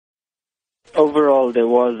Overall, there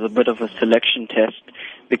was a bit of a selection test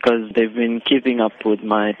because they've been keeping up with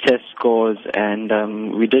my test scores,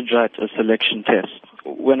 and we did write a selection test.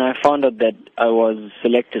 When I found out that I was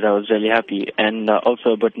selected, I was really happy and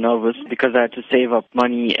also a bit nervous because I had to save up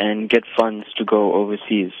money and get funds to go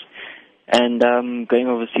overseas. And going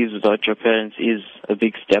overseas without your parents is a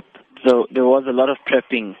big step. So there was a lot of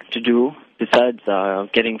prepping to do besides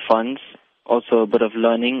getting funds, also a bit of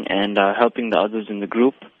learning and helping the others in the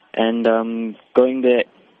group. And going there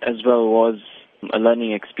as well was a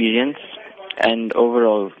learning experience and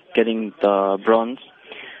overall getting the bronze.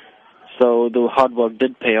 So the hard work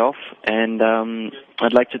did pay off, and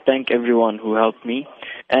I'd like to thank everyone who helped me.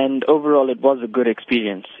 And overall, it was a good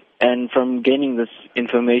experience. And from gaining this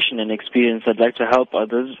information and experience, I'd like to help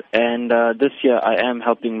others. And this year, I am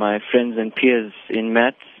helping my friends and peers in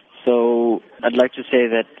maths. So I'd like to say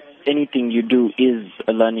that anything you do is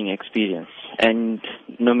a learning experience. And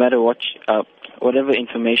no matter what, whatever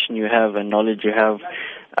information you have and knowledge you have,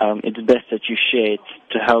 it's best that you share it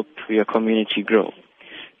to help your community grow.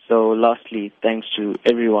 So lastly, thanks to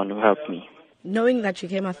everyone who helped me. Knowing that you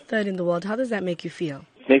came out third in the world, how does that make you feel?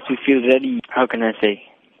 It makes me feel really, how can I say,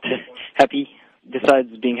 happy. Besides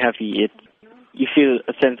being happy, you feel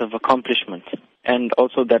a sense of accomplishment and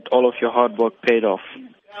also that all of your hard work paid off.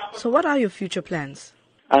 So what are your future plans?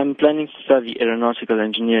 I'm planning to study aeronautical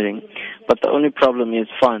engineering, but the only problem is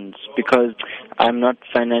funds because I'm not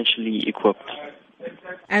financially equipped.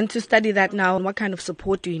 And to study that now, what kind of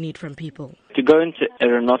support do you need from people? To go into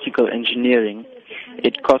aeronautical engineering,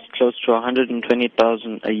 it costs close to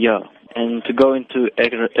 120,000 a year. And to go into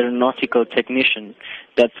aeronautical technician,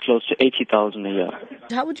 that's close to 80,000 a year.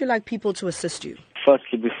 How would you like people to assist you?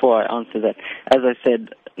 Firstly, before I answer that, as I said,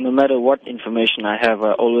 no matter what information I have,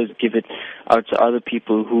 I always give it out to other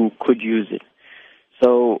people who could use it.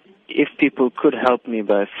 So if people could help me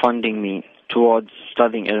by funding me towards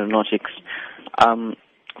studying aeronautics,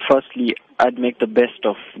 firstly, I'd make the best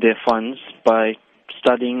of their funds by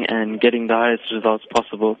studying and getting the highest results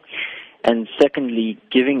possible. And secondly,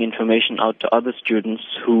 giving information out to other students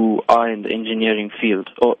who are in the engineering field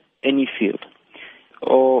or any field.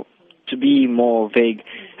 Or to be more vague,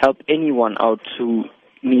 help anyone out who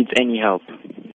needs any help.